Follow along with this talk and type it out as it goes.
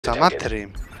Sa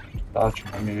materim. Da ćemo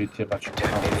mi vidjeti, jeba ću.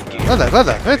 Gledaj,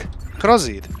 gledaj, vidi, kroz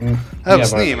zid. Evo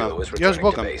snimam, još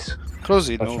bogam, kroz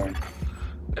zid novu.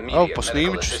 Evo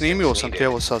posnimit ću, snimio sam ti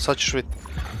evo sad ćeš vidjeti.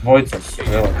 Dvojica su,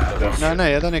 evo.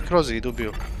 Ne, jedan je kroz zid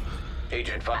ubio.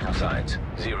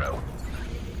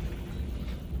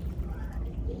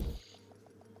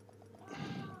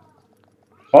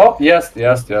 O, jest.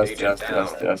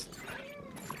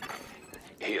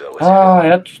 A,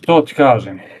 eto, to ti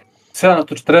kažem.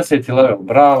 740 level,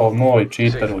 bravo moj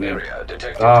cheateru,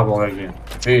 bravo legend,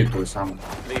 cheatuj samo.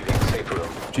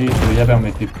 Cheatuj, jebem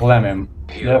mi ti plemem,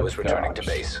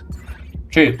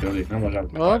 cheatuj lik, ne može.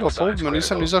 Evo, pa ubio,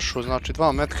 nisam izašao, znači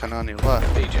 2 metka Nani, var.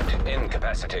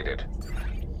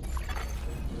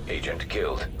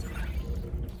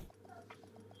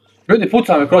 Ljudi,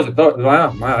 puca me kroz zid,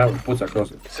 evo, puca kroz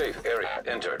zid.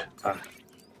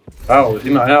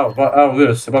 Evo,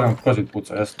 vidio se bogam kroz zid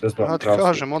puca, jes dobro. Ja ti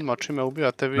kažem odmah čime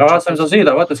ubijate vi. Ja sam za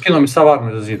zida, vate, skinuo mi sav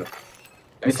armor za zida.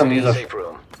 Nisam ni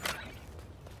izašao.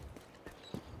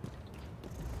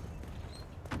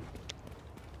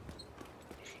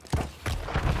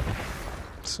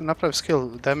 Napravi skill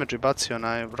damage i bacio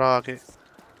onaj vragi.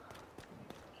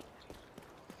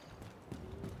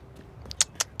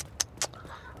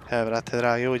 Evo, brate,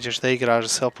 dragi, uđeš da igraš, da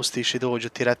se opustiš i dođu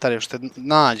ti retari, još te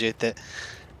nađete.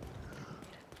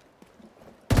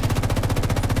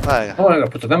 Daj ga.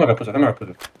 Nema ga pucat.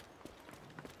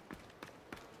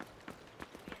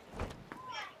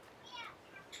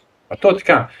 A to ti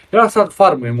kažem, ja sad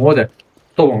farmujem ovdje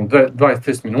tobom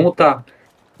 20-30 minuta,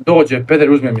 dođe peder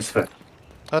i uzme mi sve.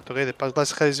 Eto ga ide, pa gledaj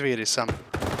se kad izviri sam.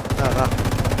 Da.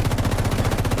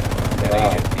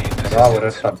 Bravo,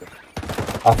 restarder.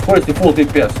 A koristi full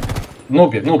DPS.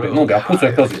 Nubije, a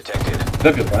pucaj kroz zid.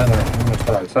 Debil, pa ne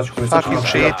šta radi, sad ću koji sad ću fucking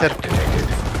cheater.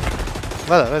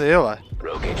 Gledaj, i ovaj.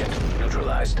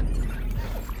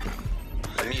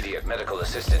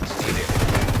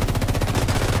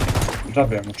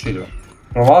 Džabe mu čilio.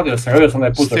 Provalio sam, vidio sam da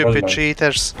je pucaj kroz zid. Stupid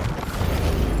cheaters.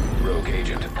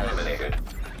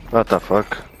 What the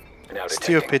fuck?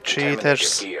 Stupid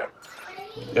cheaters.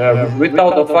 Yeah,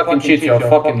 without a fucking cheat you're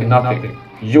fucking nothing.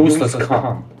 Useless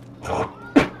cunt.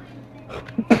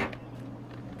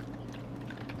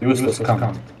 Useless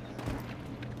cunt.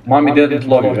 Mommy didn't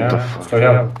love you, yeah? So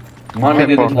yeah, mommy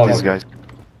didn't love you. Guys.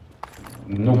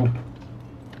 Nope.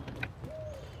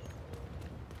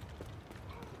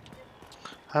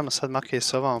 Ajmo sad makije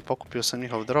s ovamo, pokupio sam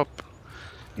njihov drop.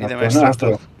 Na Idemo to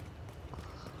ekstraktor.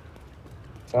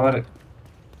 Stvari.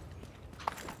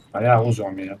 A ja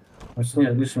uzeo mi je.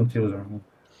 Nisam ti uzeo.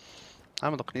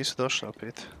 Ajmo dok nisu došli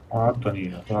opet. A to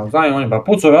nije. Znaju oni, ba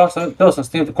pucao, ja sam, teo sam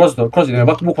snimiti kroz zid,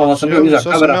 bukvalno sam bio iza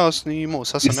kamera.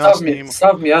 Sad sam ja snimao.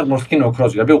 Sav mi armor skinuo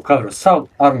kroz zid, ja bio u kameru, sav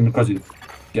armor mi kroz zid.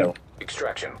 Evo.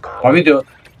 Pa vidio,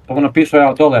 pa mu napisao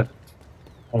ja dole,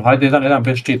 hajde jedan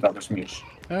bez cheata ako smiješ.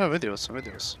 Evo, vidio sam.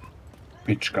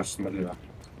 Pička smrljiva.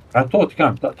 A to ti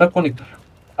kažem, tako oni,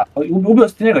 ubio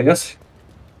si ti njega, jesi?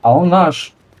 A on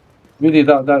naš, vidi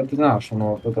da znaš,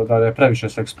 ono, da je previše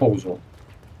se ekspozao.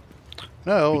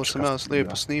 Ne, ovo sam ja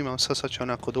lijepo snimam, sad će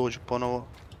onako dođu ponovo.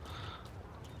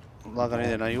 Lagano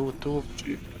ide na YouTube,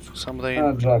 samo da im...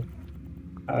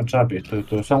 A džabi,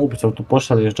 to sam upisao, tu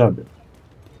pošalješ džabi.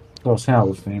 To sam ja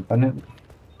usnimim, pa ne...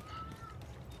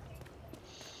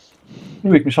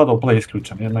 Uvijek mi Shadow Play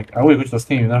isključam, a uvijek hoću da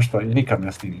snimim nešto i nikad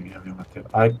ne snimim,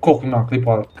 a koliko imam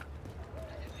klipova...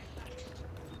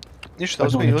 Ništa,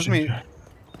 uzmi...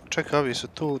 Čekaj, ovi su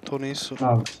tu, to nisu...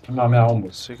 Imam ja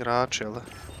ombud. Su igrači, jel da?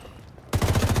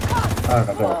 Ajde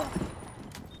ga, dobro.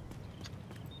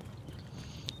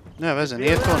 Ne veze,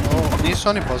 nije to, nisu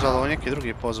oni pozvali, ovo neki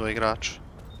drugi pozvao igrač.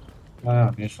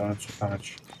 Ne, nisu, neću, šta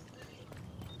neću.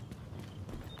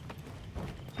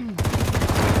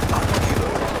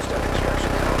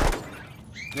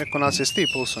 Neko nas je sti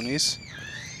pulso, nisi?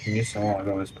 Nisam ovo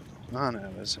dole ispod. A, ne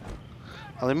veze.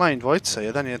 Ali ima im dvojica,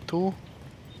 jedan je tu.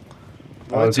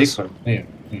 Dvojica su... Nije.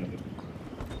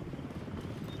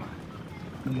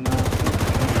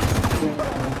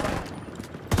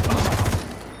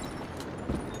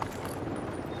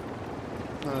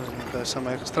 Da je samo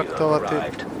ekstraktovati.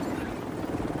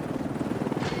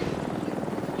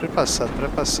 Prepas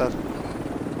sad.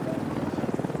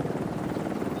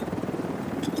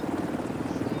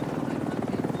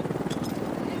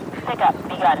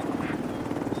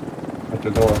 Eto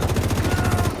je dole.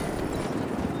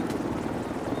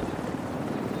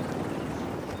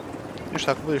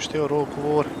 Ništa, ako budeš htio rogu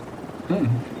govori.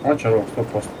 On će rog,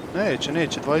 100%.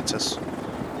 Neće, dvojica su.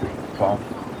 Pa.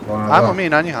 Ajmo mi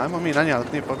na njih, ali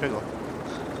nije pobjeglo.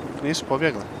 Nisu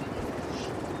pobjegli.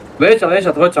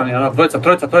 Leđa,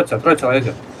 trojca, trojica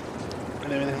leđa.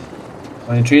 Vidim.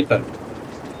 On je cheater.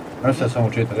 Mislim da sam mu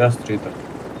cheater, ja sam cheater.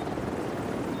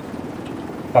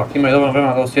 Fuck, ima i dobro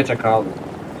vremena da osjeća kalu.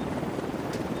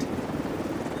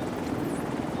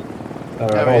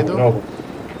 Evo idu. Robu.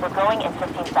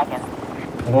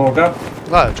 Robu ga.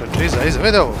 Gledaj čoč, iza,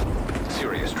 vidi ovo.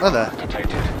 Gledaj.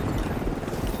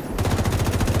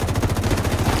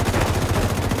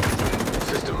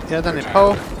 Jedan je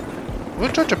pao. Uj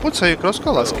čoče, pucaju i kroz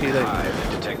kola skidaju.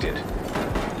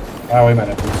 Evo i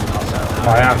mene puca.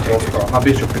 Ma jedan kroz kola, ma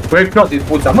biću pičku. Koji kroz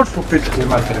puca, možeš u pičku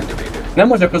imati. Ne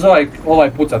može kroz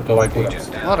ovaj pucat ovaj kurac.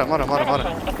 Mora.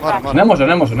 Ne može.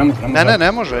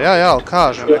 Ne može, ja, ali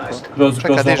kažem neko. Kroz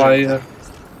ovaj...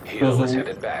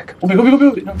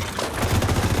 Ubi.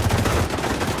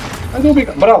 Ajde ubi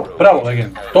ga, bravo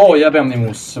legend. To jebem ni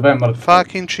mu sve mrtvo.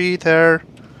 Fucking cheater.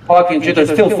 Fucking cheater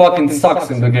still fucking sucks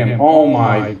in the game. Oh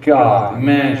my god,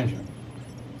 man.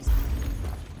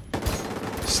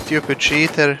 Stupid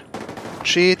cheater.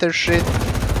 Cheater shit.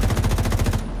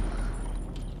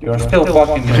 You're still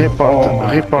fucking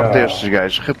Report estes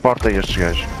gajos, reporta estes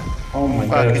gajos. Oh my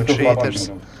god, you're still cheaters.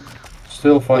 fucking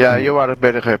still fucking... Yeah, you are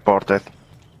being reported.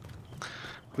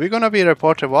 We're gonna be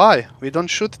reported. Why? We don't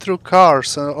shoot through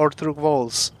cars or through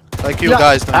walls. Like you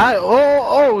guys do.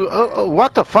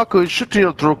 What the fuck? We shoot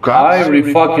you through cars?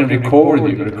 fucking record you.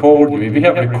 If we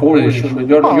have recorded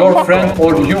your friend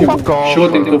or you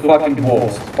shooting to fucking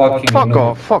walls.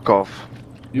 Fuck off.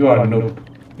 You are a noob.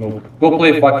 Go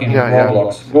play fucking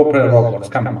Roblox. Go play Roblox.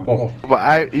 Come on, go.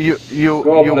 But you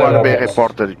are being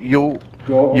reported. You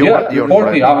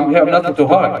report me. I have nothing to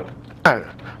hide.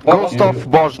 Ghost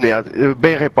of Bosnia,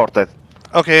 being reported.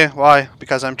 Okay, why?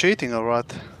 Because I'm cheating or what?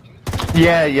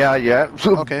 Yeah.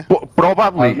 Okay.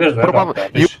 Probably. You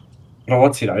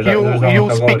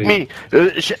speak me.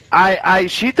 I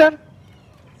cheater?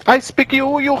 I speak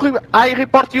you. I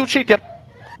report you cheater.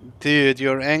 Dude,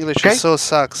 your English is so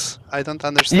sucks. I don't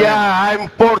understand. Yeah, I'm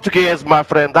Portuguese, my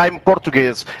friend. I'm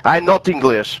Portuguese. I'm not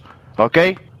English.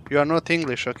 Okay? You are not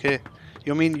English, okay?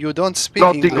 You mean you don't speak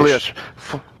Not English?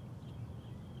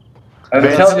 And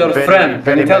tell your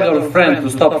friend to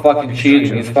stop fucking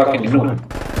cheating. He's fucking noob.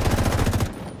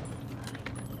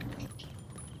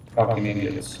 Fucking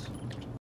idiots.